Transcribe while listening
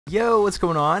Yo, what's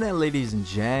going on, ladies and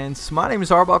gents? My name is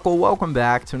Arbuckle. Welcome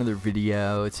back to another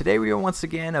video. Today we are once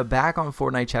again back on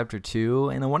Fortnite Chapter 2,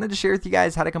 and I wanted to share with you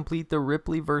guys how to complete the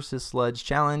Ripley versus Sludge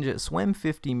challenge. Swim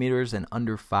 50 meters in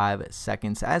under 5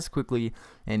 seconds as quickly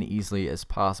and easily as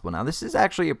possible. Now, this is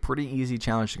actually a pretty easy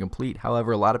challenge to complete.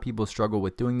 However, a lot of people struggle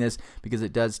with doing this because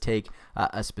it does take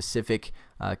a specific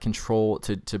control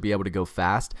to be able to go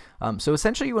fast. So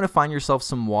essentially you want to find yourself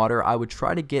some water. I would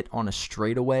try to get on a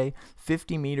straightaway.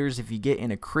 50 meters, if you get in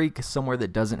a creek somewhere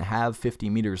that doesn't have 50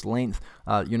 meters length,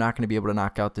 you're not going to be able to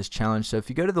knock out this challenge. So if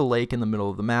you go to the lake in the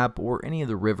middle of the map or any of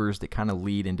the rivers that kind of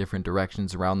lead in different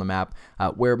directions around the map,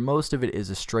 where most of it is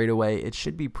a straightaway, it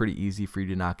should be pretty easy for you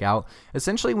to knock out.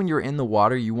 Essentially, when you're in the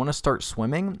water, you want to start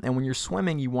swimming, and when you're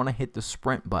swimming, you want to hit the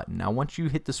sprint button. Now, once you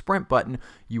hit the sprint button,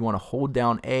 you want to hold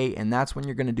down A, and that's when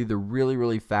you're going to do the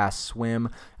really fast swim,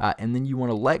 and then you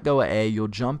want to let go of A. You'll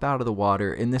jump out of the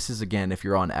water, and this is, again, if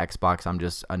you're on Xbox, I'm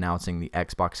just announcing the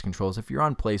Xbox controls. If you're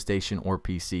on PlayStation or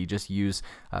PC, just use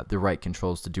the right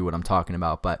controls to do what I'm talking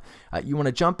about. But you want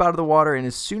to jump out of the water, and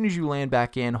as soon as you land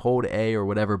back in, hold A or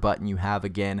whatever button you have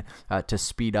again to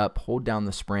speed up, hold down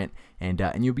the sprint,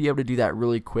 and you'll be able to do that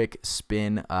really quick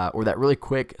spin or that really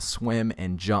quick swim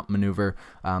and jump maneuver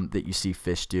that you see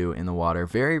fish do in the water.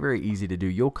 Very easy to do.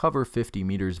 You'll cover 50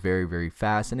 meters very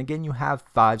fast, and again, you have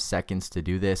 5 seconds to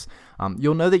do this.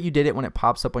 You'll know that you did it when it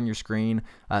pops up on your screen,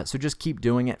 so just keep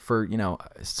doing it for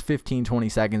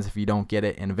 15-20 seconds if you don't get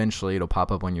it, and eventually it'll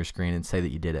pop up on your screen and say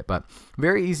that you did it. But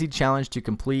very easy challenge to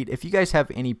complete. If you guys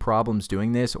have any problems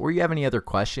doing this or you have any other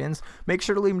questions, make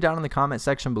sure to leave them down in the comment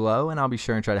section below, and I'll be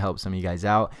sure and try to help some of you guys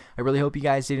out. I really hope you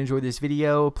guys did enjoy this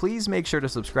video. Please make sure to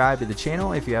subscribe to the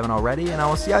channel if you haven't already, and I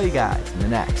will see all you guys in the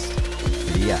next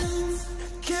video.